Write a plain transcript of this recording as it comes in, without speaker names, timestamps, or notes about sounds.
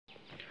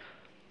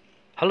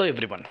Hello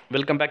everyone,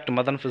 welcome back to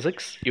Madhan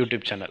Physics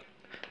YouTube channel.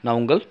 நான்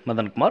உங்கள்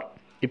மதன் குமார்.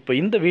 இப்போ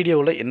இந்த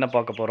வீடியோவில் என்ன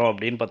பார்க்க போகிறோம்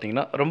அப்படின்னு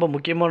பார்த்தீங்கன்னா ரொம்ப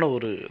முக்கியமான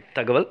ஒரு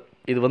தகவல்.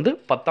 இது வந்து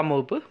 10ஆம்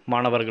வகுப்பு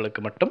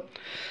மாணவர்களுக்கு மட்டும்.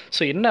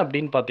 ஸோ என்ன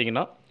அப்படின்னு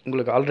பார்த்தீங்கன்னா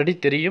உங்களுக்கு ஆல்ரெடி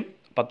தெரியும்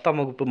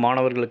 10ஆம் வகுப்பு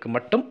மாணவர்களுக்கு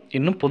மட்டும்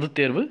இன்னும் பொதுத்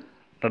தேர்வு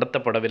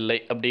நடத்தப்படவில்லை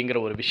அப்படிங்கிற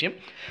ஒரு விஷயம்.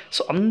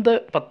 ஸோ அந்த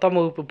 10ஆம்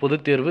வகுப்பு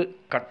பொதுத் தேர்வு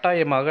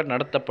கட்டாயமாக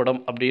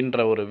நடத்தப்படும்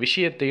அப்படின்ற ஒரு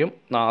விஷயத்தையும்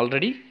நான்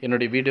ஆல்ரெடி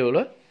என்னுடைய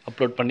வீடியோவில்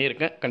அப்லோட்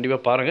பண்ணியிருக்கேன்.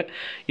 கண்டிப்பாக பாருங்கள்.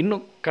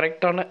 இன்னும்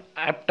கரெக்டான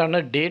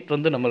ஆப்டான டேட்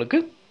வந்து நம்மளுக்கு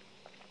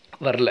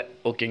வரல.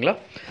 ஓகேங்களா?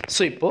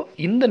 ஸோ இப்போது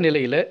இந்த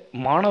நிலையில்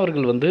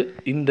மாணவர்கள் வந்து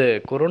இந்த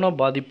கொரோனா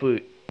பாதிப்பு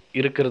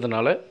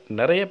இருக்கிறதுனால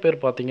நிறைய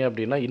பேர் பார்த்தீங்க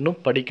அப்படின்னா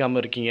இன்னும்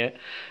படிக்காமல் இருக்கீங்க.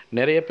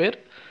 நிறைய பேர்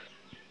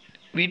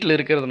வீட்டில்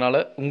இருக்கிறதுனால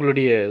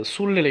உங்களுடைய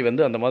சூழ்நிலை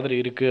வந்து அந்த மாதிரி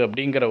இருக்குது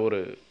அப்படிங்கிற ஒரு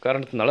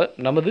காரணத்தினால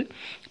நமது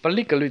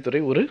பள்ளி கல்வித்துறை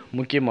ஒரு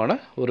முக்கியமான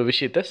ஒரு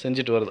விஷயத்தை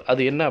செஞ்சுட்டு வருது.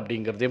 அது என்ன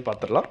அப்படிங்கிறதையும்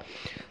பார்த்துடலாம்.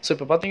 ஸோ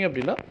இப்போ பார்த்தீங்க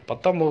அப்படின்னா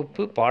 10ஆம்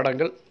வகுப்பு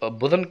பாடங்கள்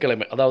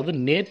புதன்கிழமை, அதாவது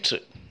நேற்று,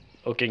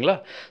 ஓகேங்களா?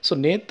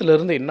 ஸோ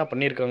நேற்றுலேருந்து என்ன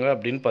பண்ணியிருக்காங்க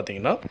அப்படின்னு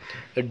பார்த்தீங்கன்னா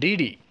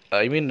டிடி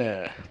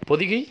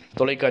பொதிகை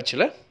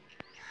தொலைக்காட்சியில்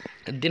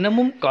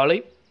தினமும் காலை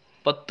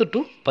 10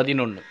 to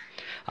 11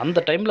 அந்த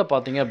டைமில்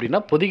பார்த்தீங்க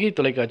அப்படின்னா பொதிகை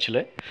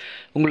தொலைக்காட்சியில்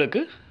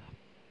உங்களுக்கு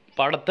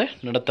பாடத்தை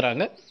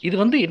நடத்துகிறாங்க. இது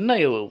வந்து என்ன,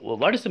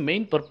 what is the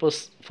main purpose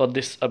for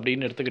this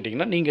அப்படின்னு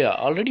எடுத்துக்கிட்டிங்கன்னா நீங்கள்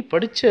ஆல்ரெடி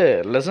படித்த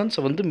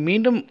லெசன்ஸை வந்து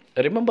மீண்டும்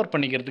ரிமெம்பர்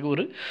பண்ணிக்கிறதுக்கு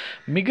ஒரு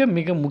மிக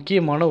மிக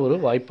முக்கியமான ஒரு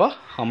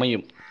வாய்ப்பாக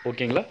அமையும்.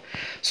 ஓகேங்களா?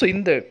 ஸோ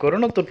இந்த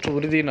கொரோனா தொற்று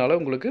உறுதியினால்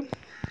உங்களுக்கு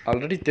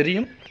ஆல்ரெடி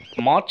தெரியும்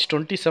March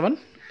 27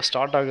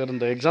 ஸ்டார்ட் ஆக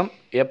இருந்த எக்ஸாம்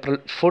April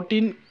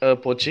 14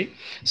 போச்சு.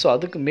 ஸோ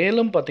அதுக்கு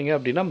மேலும் பார்த்தீங்க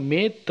அப்படின்னா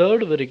May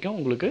 3 வரைக்கும்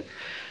உங்களுக்கு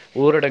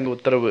ஊரடங்கு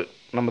உத்தரவு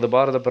நமது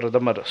பாரத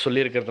பிரதமர்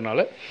சொல்லியிருக்கிறதுனால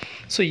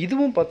ஸோ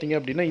இதுவும் பார்த்தீங்க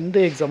அப்படின்னா இந்த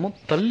எக்ஸாமும்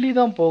தள்ளி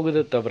தான்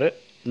போகுதே தவிர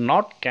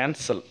நாட்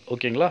கேன்சல்.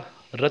 ஓகேங்களா?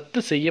 ரத்து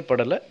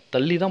செய்யப்படலை,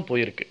 தள்ளி தான்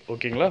போயிருக்கு.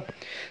 ஓகேங்களா?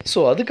 ஸோ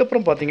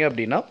அதுக்கப்புறம் பார்த்தீங்க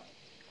அப்படின்னா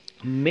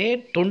May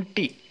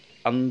 20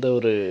 அந்த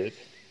ஒரு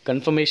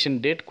கன்ஃபர்மேஷன்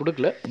டேட்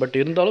கொடுக்கல, பட்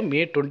இருந்தாலும்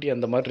May 20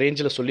 அந்த மாதிரி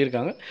ரேஞ்சில்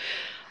சொல்லியிருக்காங்க.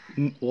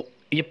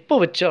 எப்போ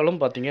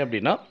வச்சாலும் பார்த்தீங்க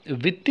அப்படின்னா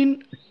வித்தின்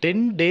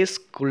 10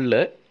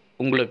 டேஸ்க்குள்ளே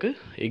உங்களுக்கு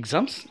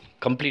எக்ஸாம்ஸ்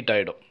கம்ப்ளீட்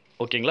ஆகிடும்.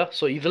 ஓகேங்களா?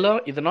 ஸோ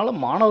இதனால்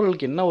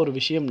மாணவர்களுக்கு என்ன ஒரு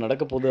விஷயம்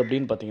நடக்க போகுது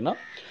அப்படின்னு பார்த்தீங்கன்னா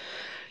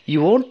you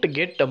won't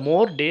get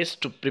more days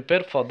to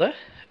prepare for the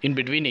in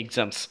between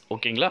exams.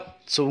 ஓகேங்களா?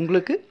 ஸோ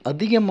உங்களுக்கு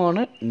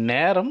அதிகமான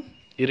நேரம்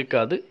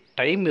இருக்காது,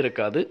 டைம்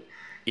இருக்காது.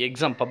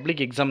 எக்ஸாம்,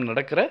 பப்ளிக் எக்ஸாம்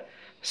நடக்கிற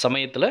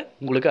சமயத்தில்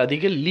உங்களுக்கு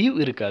அதிக லீவ்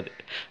இருக்காது.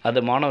 அதை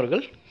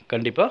மாணவர்கள்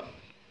கண்டிப்பாக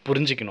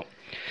புரிஞ்சிக்கணும்.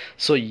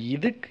 ஸோ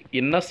இதுக்கு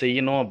என்ன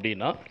செய்யணும்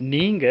அப்படின்னா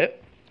நீங்கள்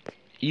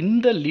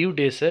இந்த லீவ்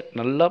டேஸை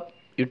நல்லா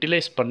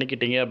யூட்டிலைஸ்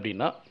பண்ணிக்கிட்டீங்க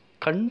அப்படின்னா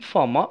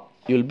கன்ஃபார்மாக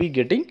you will be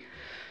getting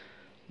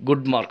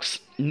good marks.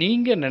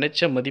 நீங்கள்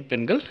நினச்ச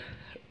மதிப்பெண்கள்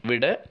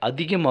விட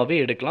அதிகமாகவே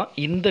எடுக்கலாம்.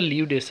 இந்த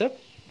லீவ் டேஸை,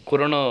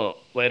 கொரோனா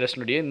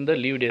வைரஸ்னுடைய இந்த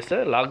லீவ் டேஸை,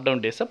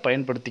 லாக்டவுன் டேஸை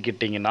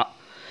பயன்படுத்திக்கிட்டிங்கன்னா,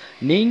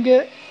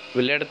 நீங்கள்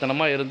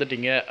விளையாட்டுத்தனமாக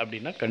இருந்துட்டீங்க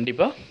அப்படின்னா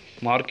கண்டிப்பாக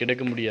மார்க்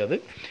எடுக்க முடியாது.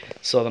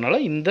 ஸோ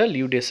அதனால் இந்த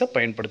லீவ் டேஸை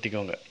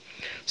பயன்படுத்திக்கோங்க.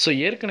 ஸோ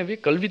ஏற்கனவே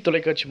கல்வி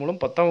தொலைக்காட்சி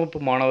மூலம் 10ஆம்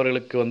வகுப்பு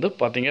மாணவர்களுக்கு வந்து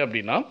பார்த்தீங்க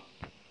அப்படின்னா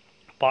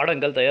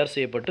பாடங்கள் தயார்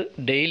செய்யப்பட்டு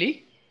டெய்லி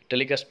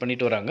டெலிகாஸ்ட்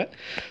பண்ணிட்டு வராங்க.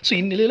 ஸோ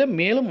இந்நிலையில்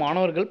மேலும்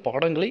மாணவர்கள்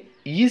பாடங்களை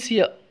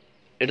ஈஸியாக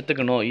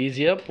எடுத்துக்கணும்,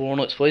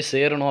 ஈஸியாக போய்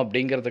சேரணும்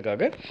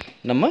அப்படிங்கிறதுக்காக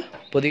நம்ம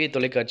பொதிகை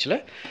தொலைக்காட்சியில்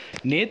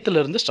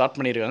நேற்றுலேருந்து ஸ்டார்ட்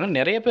பண்ணியிருக்காங்க.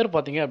 நிறைய பேர்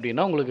பார்த்தீங்க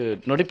அப்படின்னா உங்களுக்கு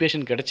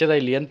நோட்டிஃபிகேஷன் கிடைச்சதா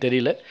இல்லையான்னு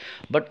தெரியல,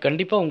 பட்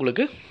கண்டிப்பாக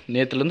உங்களுக்கு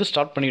நேற்றுலேருந்து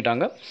ஸ்டார்ட்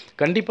பண்ணிட்டாங்க.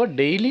 கண்டிப்பாக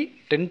டெய்லி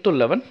 10 to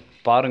 11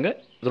 பாருங்கள்.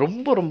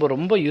 ரொம்ப ரொம்ப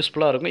ரொம்ப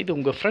யூஸ்ஃபுல்லாக இருக்கும். இது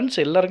உங்கள் ஃப்ரெண்ட்ஸ்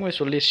எல்லாருக்குமே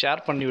சொல்லி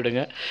ஷேர் பண்ணி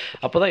விடுங்க.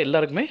 அப்போ தான்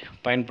எல்லாருக்குமே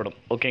பயன்படும்.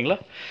 ஓகேங்களா?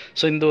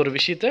 ஸோ இந்த ஒரு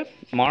விஷயத்தை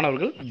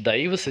மாணவர்கள்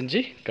தயவு செஞ்சு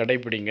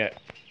கடைப்பிடிங்க.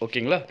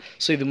 ஓகேங்களா?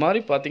 ஸோ இது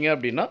மாதிரி பார்த்தீங்க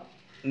அப்படின்னா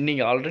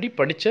நீங்கள் ஆல்ரெடி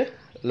படித்த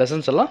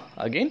லெசன்ஸ் எல்லாம்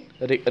அகெயின்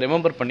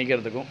ரிமெம்பர்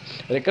பண்ணிக்கிறதுக்கும்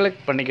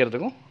ரெக்கலெக்ட்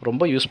பண்ணிக்கிறதுக்கும்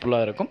ரொம்ப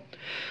யூஸ்ஃபுல்லாக இருக்கும்.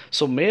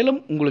 ஸோ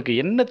மேலும் உங்களுக்கு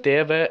என்ன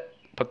தேவை,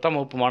 10ஆம்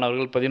வகுப்பு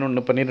மாணவர்கள்,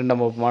 11,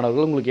 12ஆம் வகுப்பு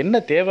மாணவர்கள் உங்களுக்கு என்ன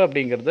தேவை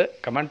அப்படிங்கிறத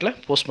கமெண்ட்டில்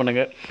போஸ்ட்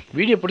பண்ணுங்கள்.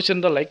 வீடியோ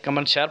பிடிச்சிருந்தால் லைக்,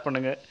 கமெண்ட், ஷேர்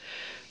பண்ணுங்கள்.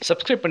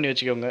 சப்ஸ்கிரைப் பண்ணி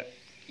வச்சுக்கோங்க.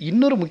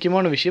 இன்னொரு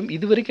முக்கியமான விஷயம்,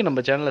 இது வரைக்கும்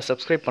நம்ம சேனலை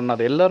சப்ஸ்கிரைப்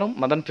பண்ணாத எல்லாரும்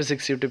மதன்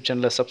ஃபிசிக்ஸ் யூடியூப்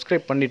சேனலை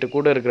சப்ஸ்கிரைப் பண்ணிவிட்டு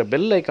கூட இருக்கிற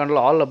பெல் ஐக்கானில்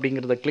ஆல்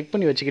அப்படிங்கிறத கிளிக்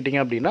பண்ணி வச்சுக்கிட்டிங்க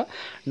அப்படின்னா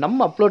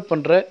நம்ம அப்லோட்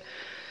பண்ணுற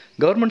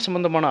கவர்மெண்ட்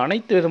சம்மந்தமான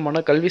அனைத்து விதமான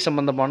கல்வி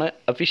சம்மந்தமான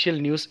அஃபிஷியல்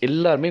நியூஸ்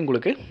எல்லாருமே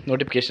உங்களுக்கு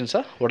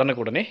நோட்டிஃபிகேஷன்ஸாக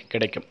உடனுக்குடனே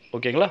கிடைக்கும்.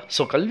 ஓகேங்களா?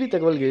 ஸோ கல்வி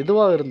தகவல்கள்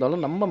எதுவாக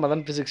இருந்தாலும் நம்ம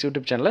மதன் ஃபிசிக்ஸ்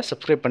யூடியூப் சேனலை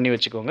சப்ஸ்கிரைப் பண்ணி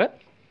வச்சுக்கோங்க.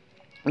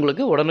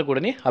 உங்களுக்கு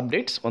உடனுக்குடனே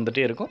அப்டேட்ஸ்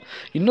வந்துகிட்டே இருக்கும்.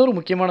 இன்னொரு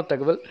முக்கியமான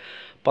தகவல்,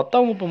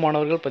 10ஆம் வகுப்பு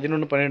மாணவர்கள்,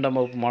 11, 12ஆம்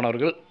வகுப்பு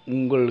மாணவர்கள்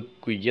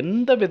உங்களுக்கு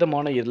எந்த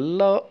விதமான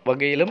எல்லா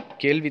வகையிலும்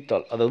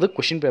கேள்வித்தாள், அதாவது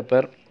கொஷின்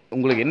பேப்பர்,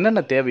 உங்களுக்கு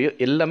என்னென்ன தேவையோ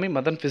எல்லாமே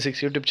மதன்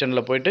ஃபிசிக்ஸ் யூடியூப்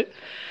சேனலில் போய்ட்டு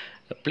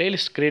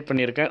ப்ளேலிஸ்ட் க்ரியேட்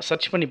பண்ணியிருக்கேன்.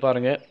 சர்ச் பண்ணி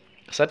பாருங்கள்.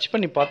 சர்ச்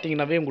பண்ணி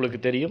பார்த்தீங்கன்னாவே உங்களுக்கு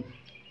தெரியும்.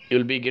 You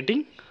will be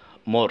getting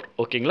more.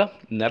 ஓகேங்களா?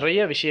 நிறைய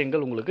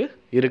விஷயங்கள் உங்களுக்கு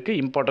இருக்குது.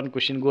 இம்பார்ட்டன்ட்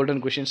கொஷின்,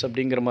 கோல்டன் கொஷின்ஸ்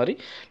அப்படிங்கிற மாதிரி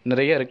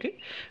நிறைய இருக்குது.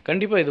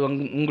 கண்டிப்பாக இது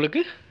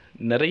உங்களுக்கு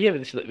நிறைய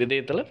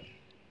விதயத்தில்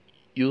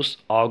யூஸ்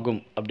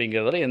ஆகும்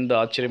அப்படிங்கிறதுல எந்த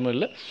ஆச்சரியமும்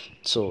இல்லை.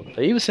 ஸோ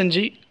தயவு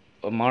செஞ்சு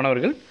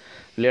மாணவர்கள்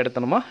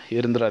விளையாடுத்தனமாக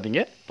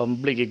இருந்துடாதீங்க.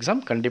 பப்ளிக்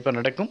எக்ஸாம் கண்டிப்பாக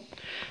நடக்கும்.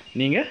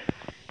 நீங்கள்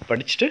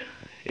படிச்சுட்டு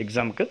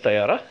எக்ஸாமுக்கு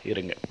தயாராக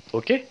இருங்க.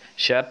 Okay,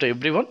 share to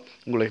every one.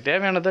 உங்களுக்கு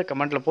தேவையானதை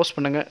கமெண்ட்டில் போஸ்ட்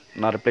பண்ணுங்கள்,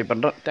 நான் ரிப்ளை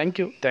பண்ணுறேன்.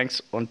 Thank you,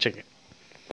 thanks once again.